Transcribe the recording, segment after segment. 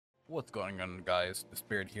What's going on, guys?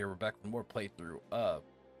 DisBearity here. We're back with more playthrough of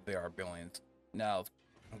They Are Billions. Now,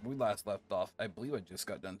 when we last left off, I believe I just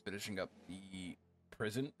got done finishing up the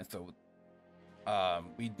prison, and so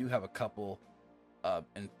we do have a couple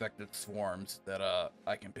infected swarms that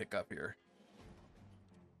I can pick up here.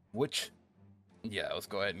 Which, yeah, let's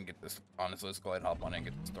go ahead and get this. Honestly, let's go ahead and hop on and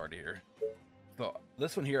get started here. So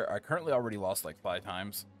this one here, I currently already lost like 5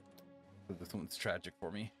 times. So this one's tragic for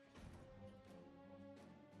me.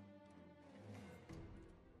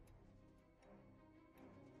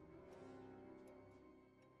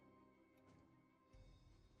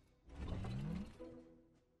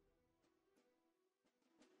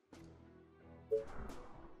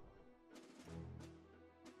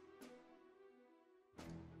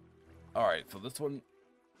 Alright, so this one,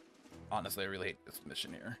 honestly, I really hate this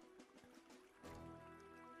mission here.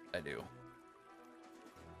 I do.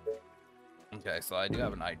 Okay, so I do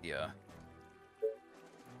have an idea.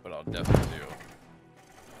 What I'll definitely do.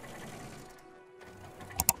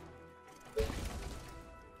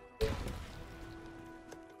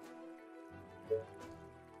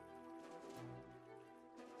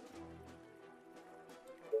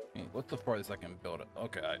 What's the farthest I can build it?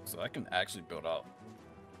 Okay, so I can actually build out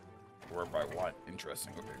wherever I want.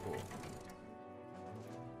 Interesting. Okay, cool.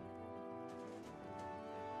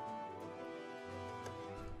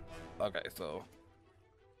 Okay, so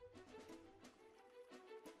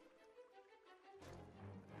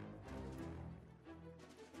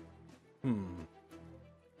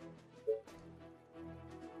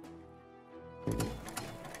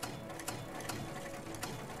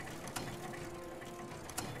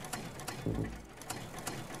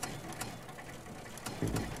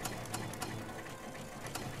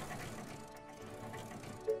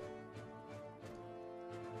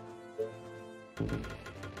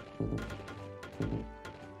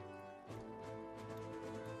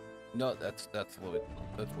no, that's a little bit,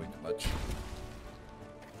 that's way too much.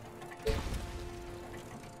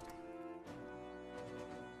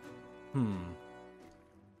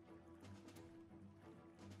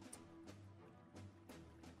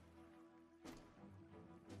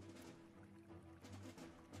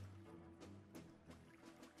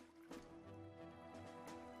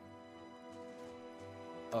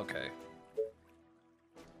 Okay.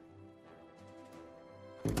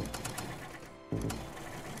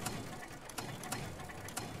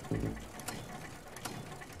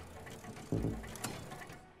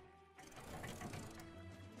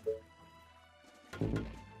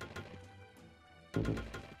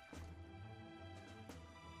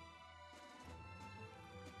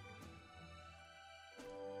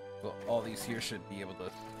 So all these here should be able to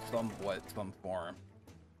some form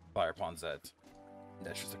fire upon Zeds.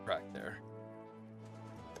 That's just a crack there.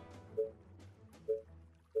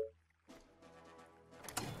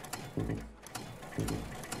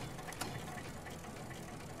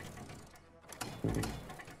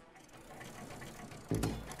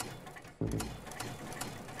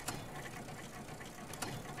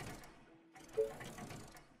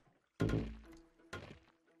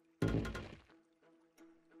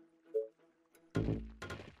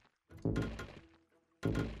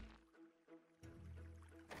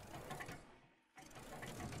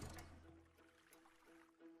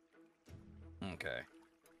 Okay.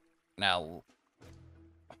 Now,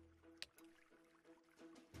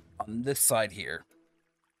 on this side here,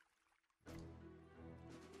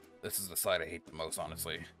 this is the side I hate the most,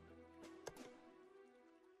 honestly.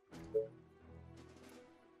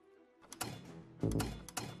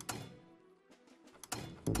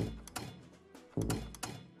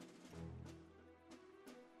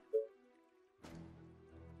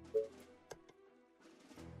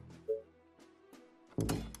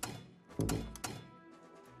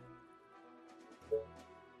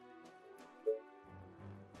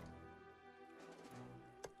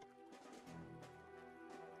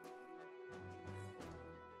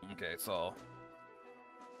 Okay, so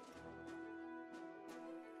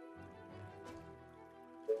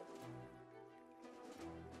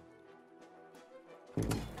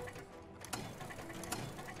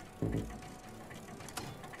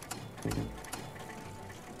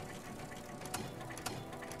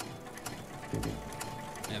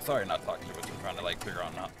and sorry not talking to you, but I'm trying to like figure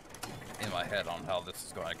out in my head on how this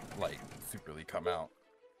is going to like superly come out.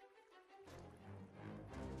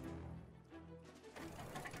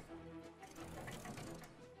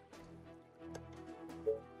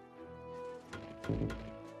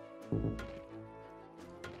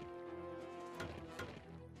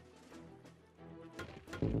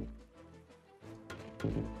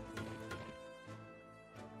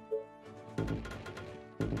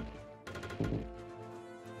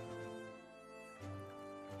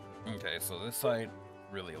 Okay, so this side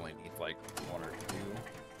really only needs like one or two.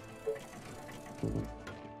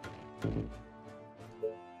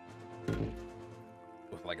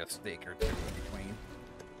 With like a stake or two in between.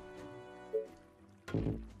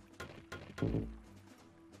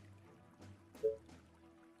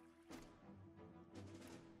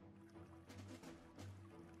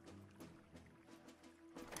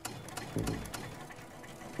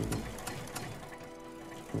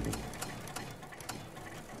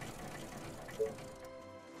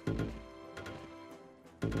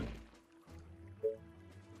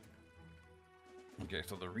 Okay,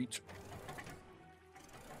 so the reach.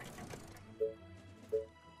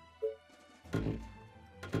 So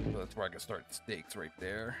that's where I can start stakes right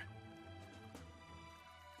there.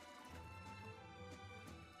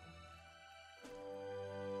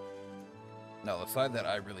 Now, the side that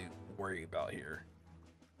I really worry about here,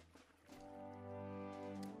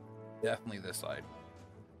 definitely this side.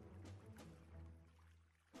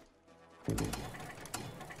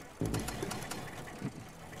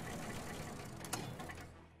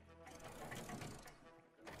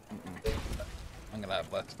 I'm gonna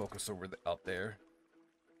have less focus over out there.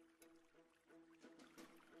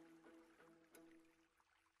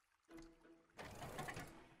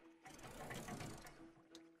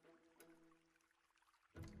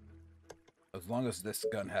 As long as this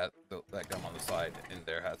gun has that gun on the side in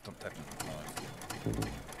there has some type of noise.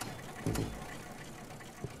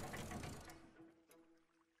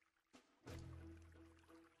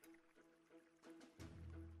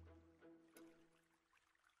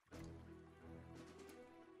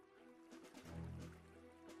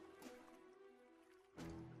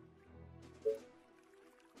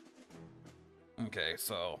 Okay,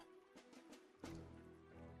 so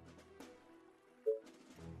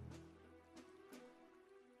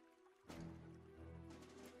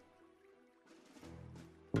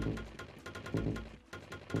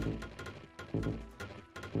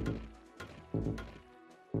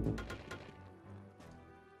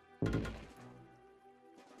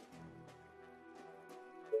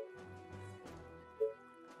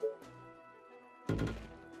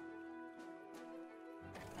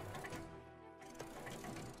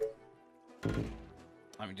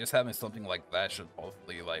I mean, just having something like that should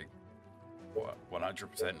hopefully, like,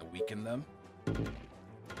 100% weaken them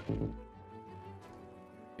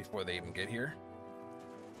before they even get here.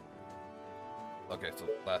 Okay, so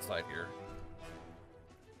last side here.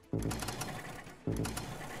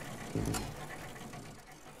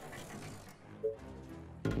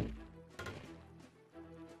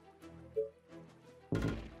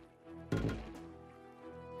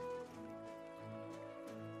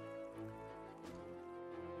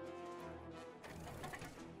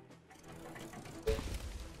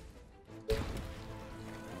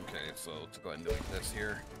 So to go ahead and do like this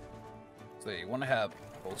here. So you want to have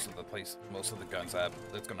most of the guns have,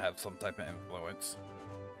 it's going to have some type of influence.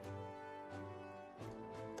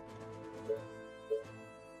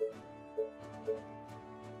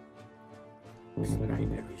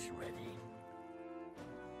 Sniper is ready.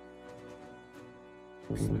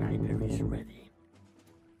 Sniper is ready.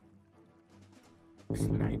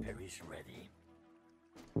 Sniper is ready.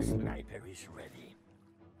 Sniper is ready.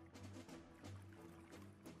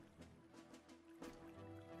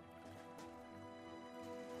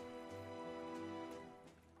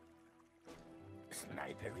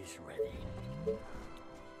 Sniper is ready.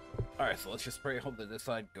 Alright, so let's just pray hope that this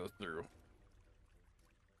side goes through.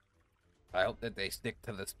 I hope that they stick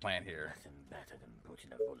to this plan here. Nothing better than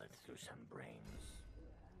putting a bullet through some brains.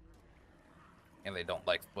 And they don't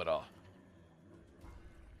like split off.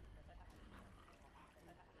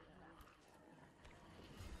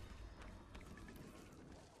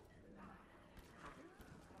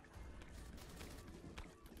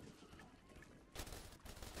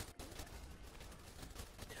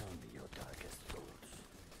 Tell me your darkest thoughts.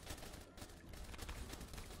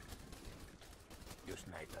 Your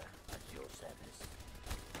sniper at your service.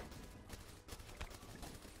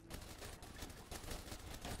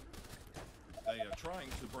 They are trying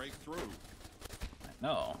to break through. I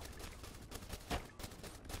know.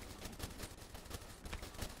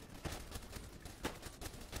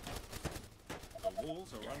 The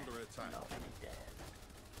walls are under attack. Not dead.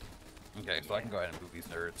 Okay, so I can go ahead and move these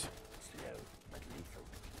nerds. Slow but lethal.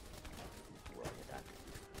 Warrior that.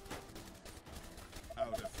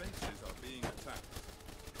 Our defenses are being attacked.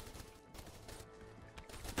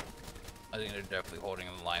 I think they're definitely holding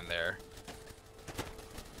the line there.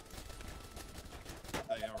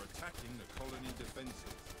 They are attacking the colony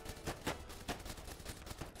defenses.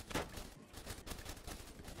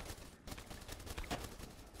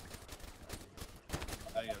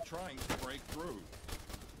 They are trying to break through.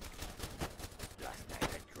 Last night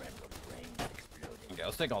I dreamt of brains exploding. Okay,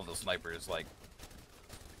 let's take all those snipers. Like,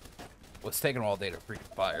 what's taking all day to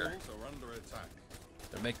freaking fire? Walls are under attack.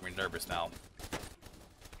 They're making me nervous now.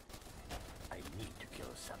 I need to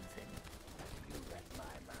kill something. You read my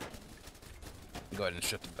mind. Go ahead and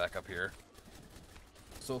shift them back up here.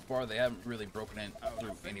 So far, they haven't really broken in Our through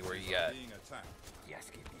defenses anywhere are yet. being attacked.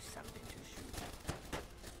 Just give me something to shoot.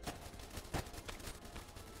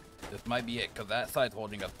 This might be it, because that side's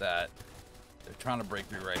holding up that. They're trying to break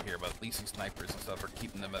through right here, but at least these snipers and stuff are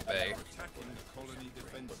keeping them at They bay. are attacking the colony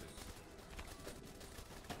defenses.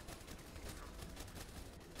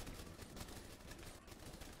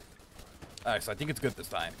 Alright, so I think it's good this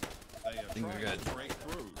time. They are think we're trying good. to break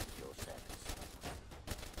through. Your sense.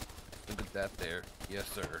 Look at that there. Yes,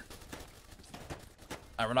 sir.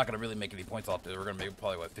 Alright, we're not going to really make any points off this. We're going to make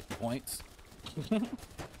probably, what, 50 points?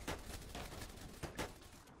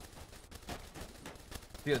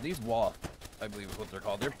 Yeah, these wasps, I believe is what they're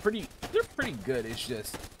called. They're pretty good. It's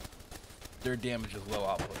just their damage is low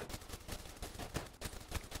output.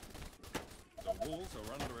 The walls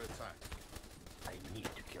are under attack. I need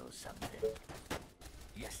to kill something.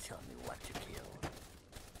 Just tell me what to kill.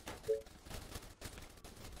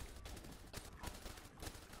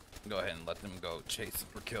 Go ahead and let them go chase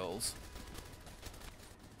for kills.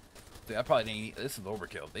 See, I probably didn't. This is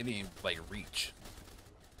overkill. They didn't even, like, reach.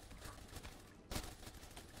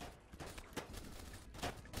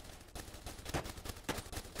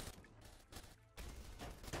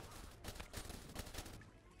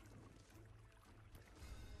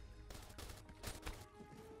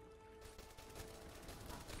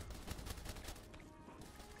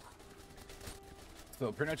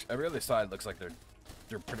 So pretty much every other side looks like they're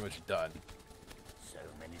pretty much done. So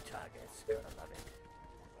many targets. Gotta love it.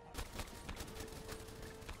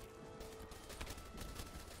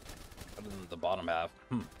 Other than the bottom half.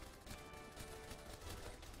 Tell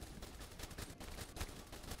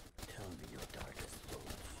me your darkest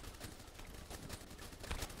thoughts.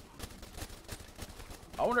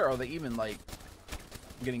 I wonder, are they even like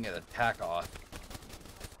getting an attack off?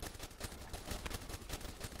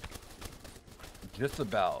 Just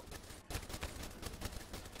about.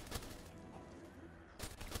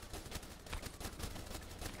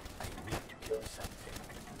 I need to kill something.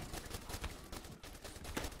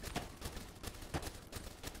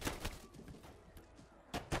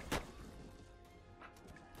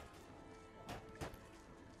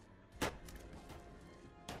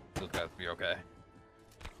 Those guys will be okay.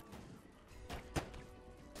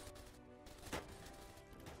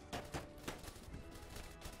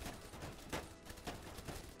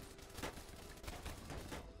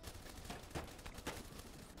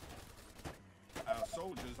 Our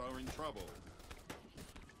soldiers are in trouble.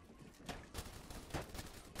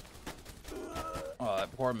 Oh,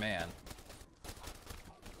 that poor man.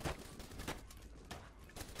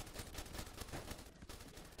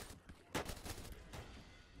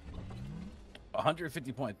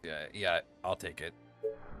 $150 points. Yeah, I'll take it.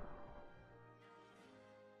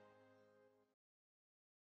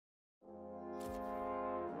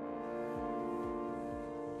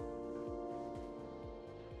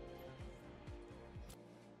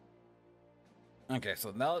 Okay,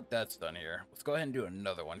 so now that that's done here, let's go ahead and do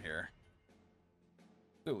another one here.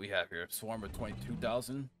 See what we have here. Swarm of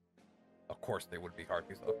 22,000. Of course they would be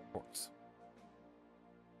harpies, of course.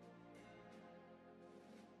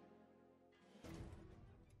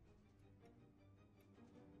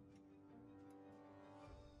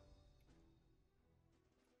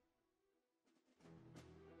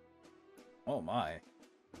 Oh my.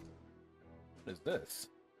 What is this?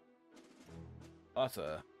 Oh, that's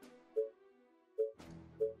a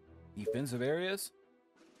defensive areas?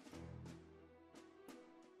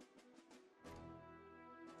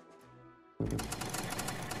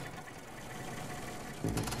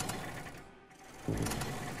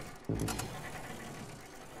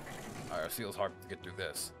 Alright, let's see it's hard to get through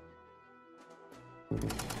this.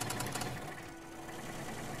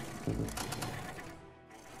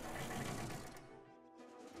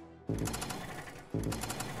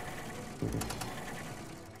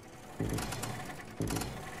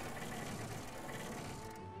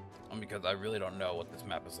 Because I really don't know what this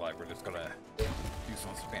map is like. We're just gonna do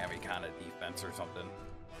some spammy kind of defense or something.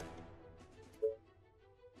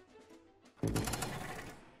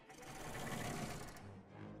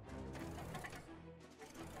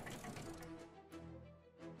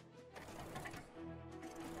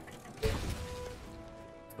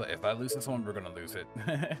 But if I lose this one, we're gonna lose it.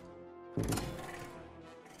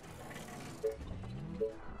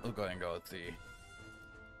 We'll go ahead and go. Let's see.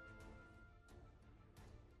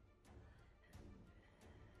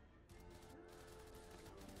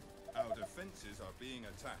 defenses are being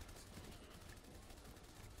attacked.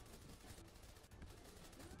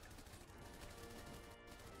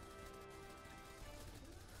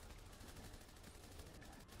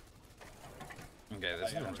 Okay,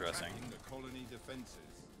 this They is are interesting. attacking the colony defenses.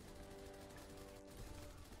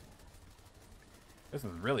 This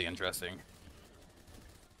is really interesting.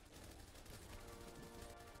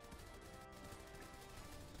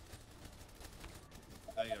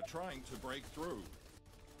 They are trying to break through.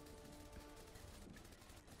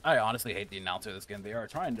 I honestly hate the announcer of this game. They are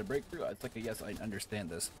trying to break through. It's like, yes, I understand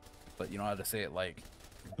this, but you don't have to say it like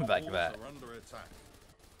like Walls that. are under attack.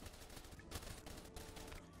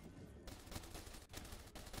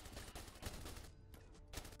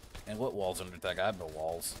 And what walls under attack? I have no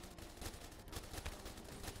walls.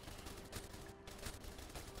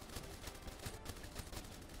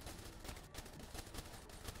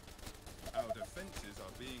 Our defenses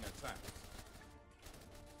are being attacked.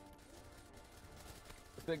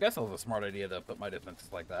 I guess it was a smart idea to put my defenses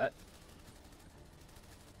like that.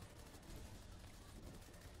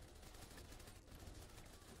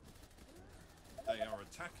 They are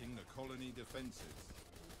attacking the colony defenses.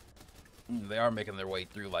 They are making their way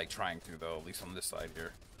through, like trying to, though, at least on this side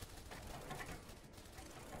here.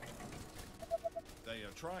 They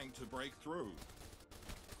are trying to break through.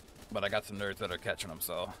 But I got some nerds that are catching them,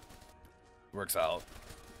 so works out.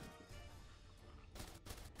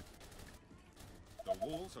 The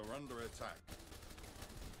walls are under attack.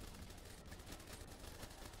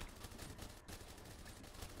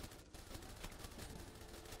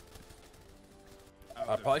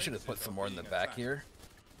 Our I probably should have put defenses some are more in the being back attacked. here.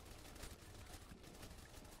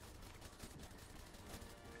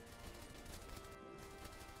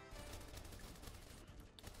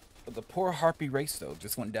 But the poor Harpy race, though,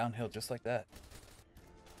 just went downhill just like that.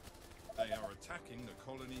 They are attacking the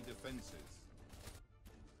colony defenses.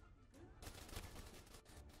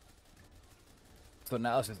 So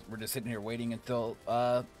now it's just, we're just sitting here waiting until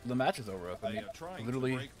the match is over. I They mean, are trying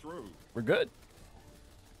literally, to break through. we're good.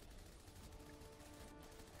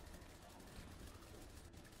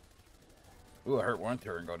 Ooh, I heard one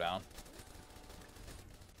turret go down.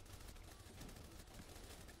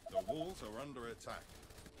 The walls are under attack.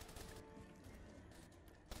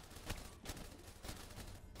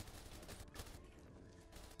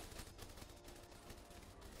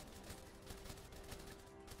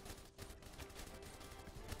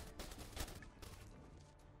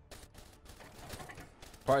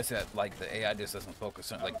 Probably said like the AI just doesn't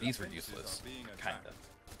focus on, like Our these were defenses useless, are being kind attacked. of.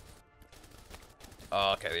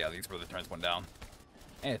 Oh, okay, yeah, these were the turns went down,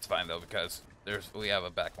 and it's fine though because we have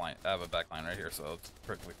a backline. I have a backline right here, so it's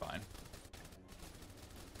perfectly fine.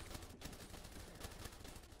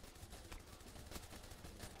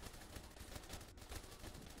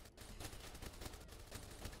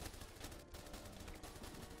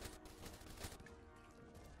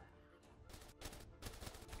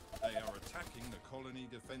 They are attacking the colony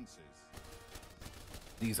defenses.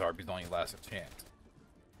 These Arby's only last a chance.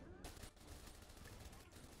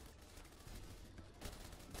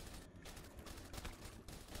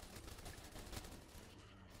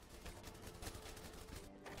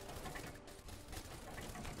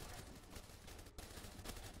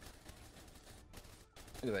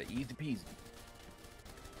 Look at that, easy peasy.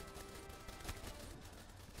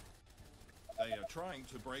 They are trying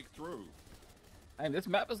to break through. I mean, this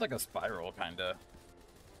map is like a spiral, kinda.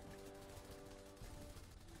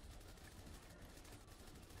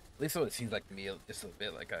 At least so it seems like to me, just a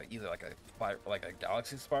bit like a either like a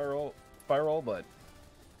galaxy spiral, but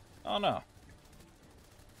I don't know.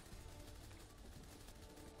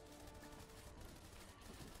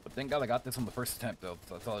 But thank God I got this on the first attempt, though.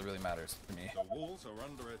 So that's all that really matters to me. The walls are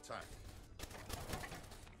under attack.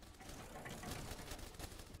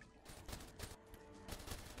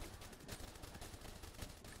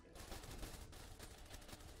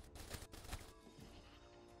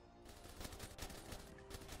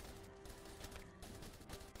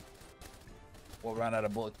 We'll run out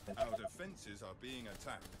of bullets. Our defenses are being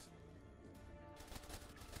attacked.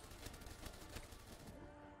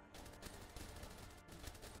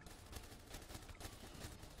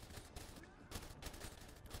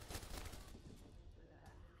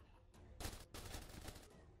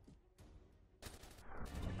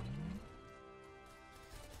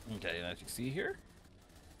 Okay, and as you see here,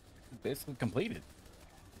 it's basically completed.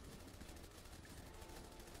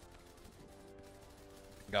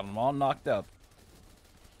 Got them all knocked up.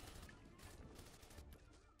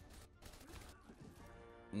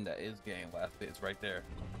 And that is game. Last bit is right there.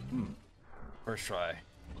 First try.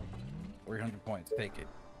 300 points. Take it.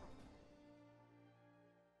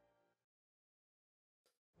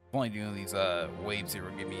 Only doing these waves here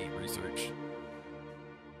will give me research.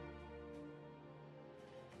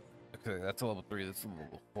 Okay, that's a level 3. This is a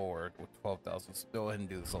level 4 with 12,000. So go ahead and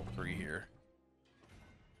do this level 3 here.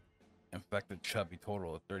 Infected chubby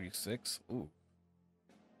total of 36. Ooh.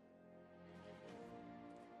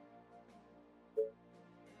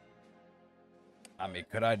 I mean,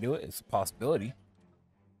 could I do it? It's a possibility.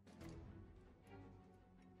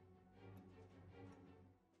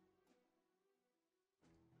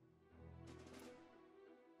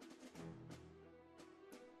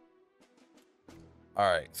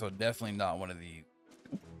 Alright, so definitely not one of these.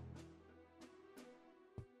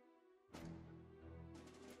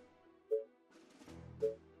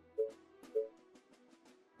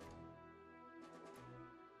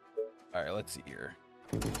 Alright, let's see here.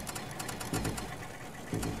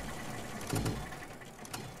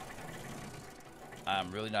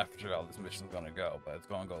 I'm really not sure how this mission is going to go, but it's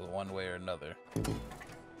going to go one way or another.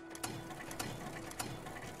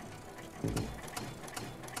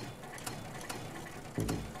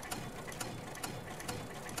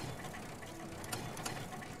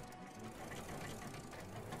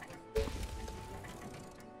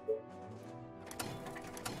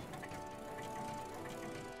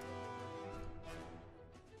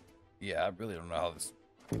 Yeah, I really don't know how this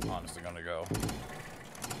is honestly going to go.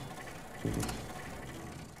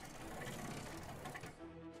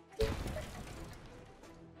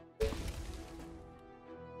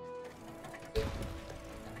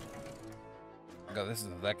 Okay, this is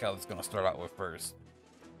the deck how it's going to start out with first.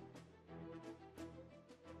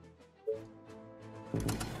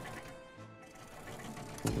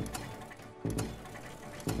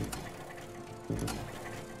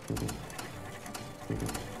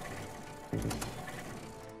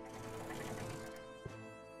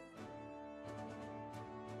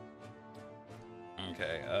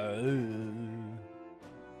 Okay,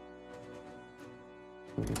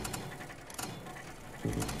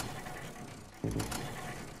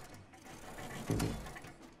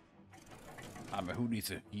 I mean, who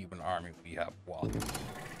needs a human army? We have one.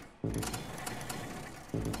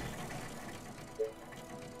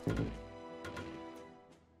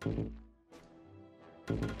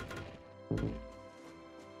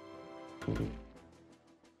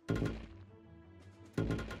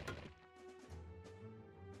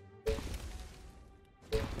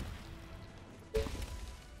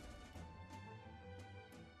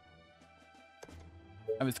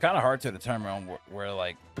 I mean, it's kind of hard to determine where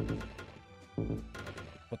like,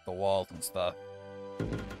 put the walls and stuff.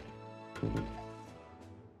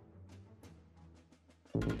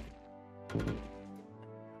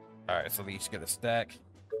 Alright, so they each get a stack.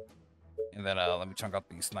 And then let me chunk up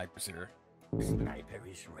these snipers here. Sniper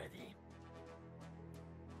is ready.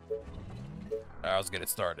 Alright, let's get it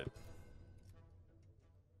started.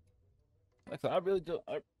 Like I said,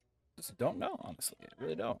 I just don't know, honestly. I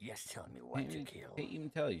really don't. Yes, tell me what to kill. Can't even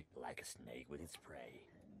tell you. Like a snake with its prey.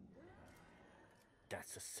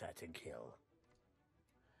 That's a certain kill.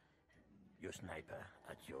 Your sniper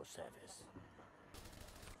at your service.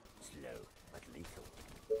 Slow but lethal.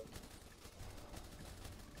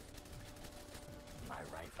 My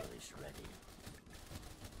rifle is ready.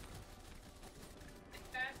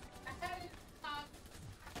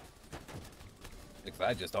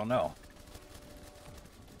 I just don't know.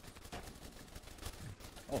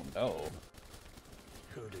 Oh no.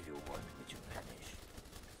 Who do you want me to punish?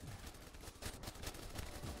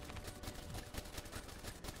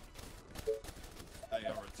 They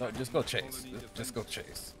are No, attacking just go the chase. colony Just go defenses.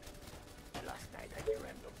 chase. Last night I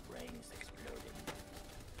dreamt of brains exploding.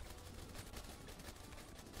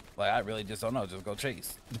 Like, I really just don't know. Just go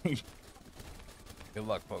chase. Good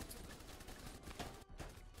luck, folks.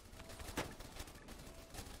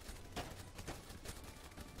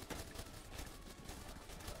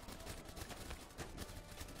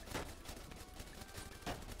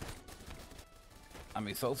 I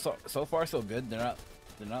mean, so far so good. They're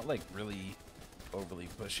not like really overly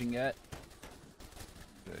pushing yet.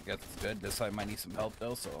 I guess it's good. This side might need some help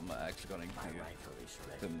though, so I'm actually going to My rifle is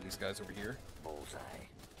ready. send these guys over here. Bullseye.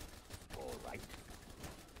 All right.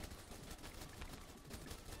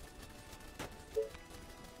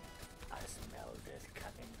 I smell this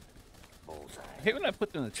coming. Bullseye. I hate when I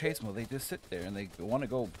put them in the chase mode. They just sit there and they want to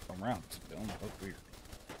go around. I don't know. That's weird.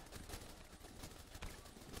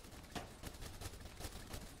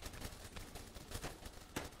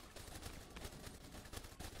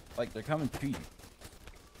 Like they're coming to you.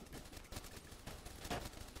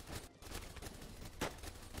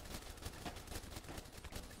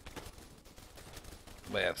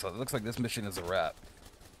 But yeah, so it looks like this mission is a wrap.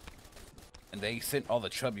 And they sent all the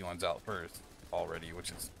chubby ones out first already,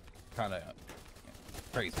 which is kind of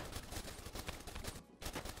crazy.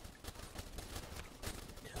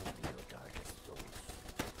 Tell me your darkest souls.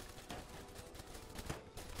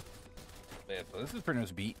 Yeah, so this is pretty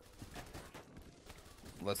much beat.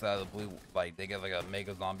 Unless out of the blue, like they get like a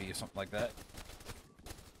mega zombie or something like that,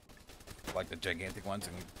 like the gigantic ones,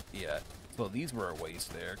 and yeah. So these were a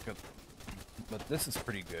waste there, but this is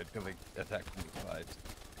pretty good because they attack from both sides.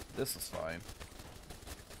 This is fine.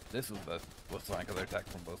 This was fine because they attack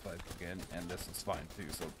from both sides again, and this is fine too.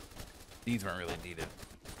 So these weren't really needed.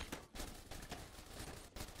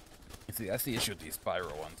 You see, that's the issue with these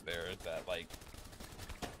spiral ones. There is that like.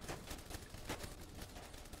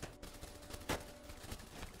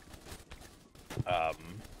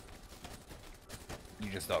 You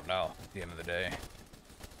just don't know at the end of the day.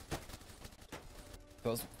 So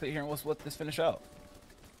let's sit here and let's let this finish out.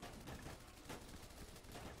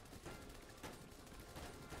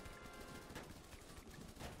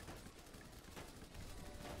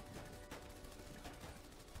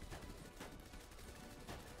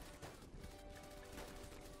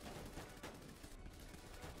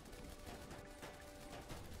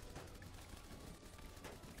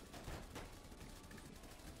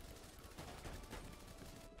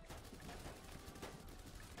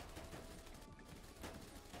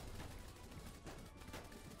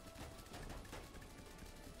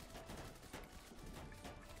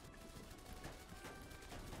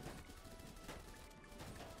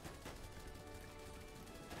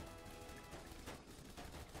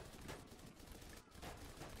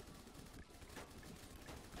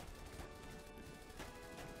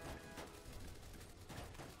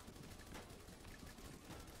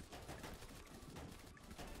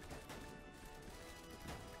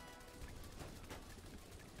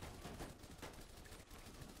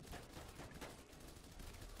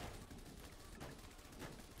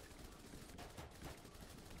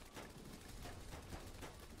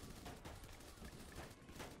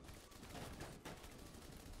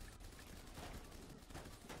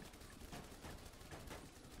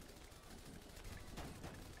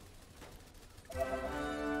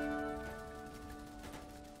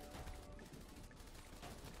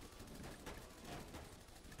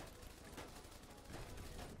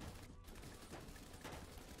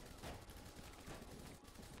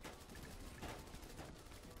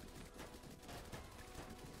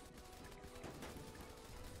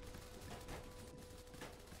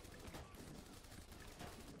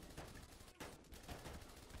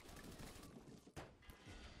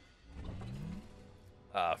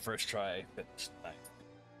 First try, finished. Nice.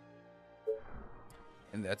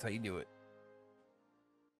 And that's how you do it.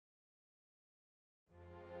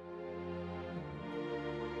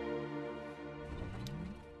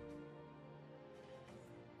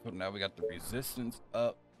 So now we got the resistance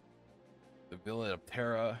up, the Villa of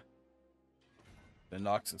Terra, the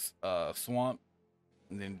Noxus Swamp,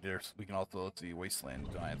 and then we can also let's see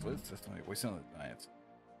Wasteland Giants. What is this one? Wasteland Giants.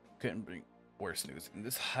 Couldn't bring worse news. In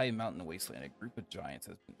this high mountain wasteland, a group of giants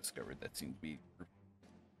has been discovered that seem to be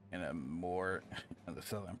in a more on the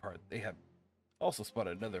southern part. They have also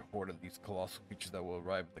spotted another horde of these colossal creatures that will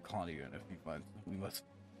arrive at the colony in a few months. We must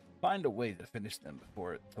find a way to finish them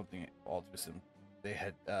before something alters them. They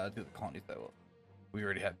head to the colonies that we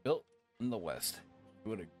already have built in the west. We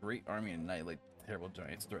want a great army and annihilate the terrible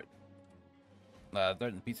giants threat.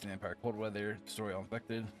 Threaten the peace of the empire. Cold weather, destroy all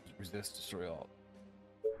infected, resist, destroy all.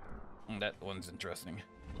 That one's interesting.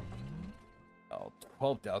 Oh,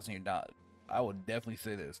 12,000, you're not. I would definitely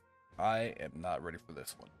say this. I am not ready for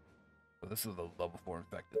this one. But this is the level 4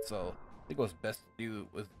 infected. So I think what's best to do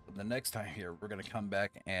with the next time here, we're going to come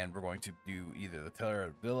back and we're going to do either the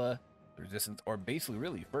Terra Villa, the Resistance, or basically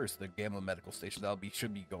really first the Gamma Medical Station.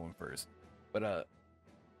 Should be going first. But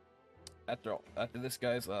after this,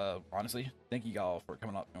 guys, honestly, thank you all for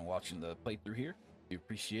coming up and watching the playthrough here. We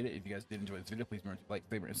appreciate it. If you guys did enjoy this video, please remember to like,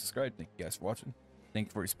 favorite, and subscribe. Thank you guys for watching. Thank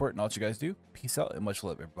you for your support and all that you guys do. Peace out and much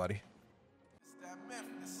love, everybody.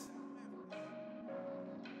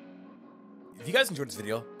 If you guys enjoyed this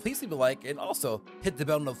video, please leave a like and also hit the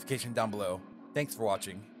bell notification down below. Thanks for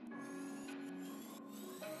watching.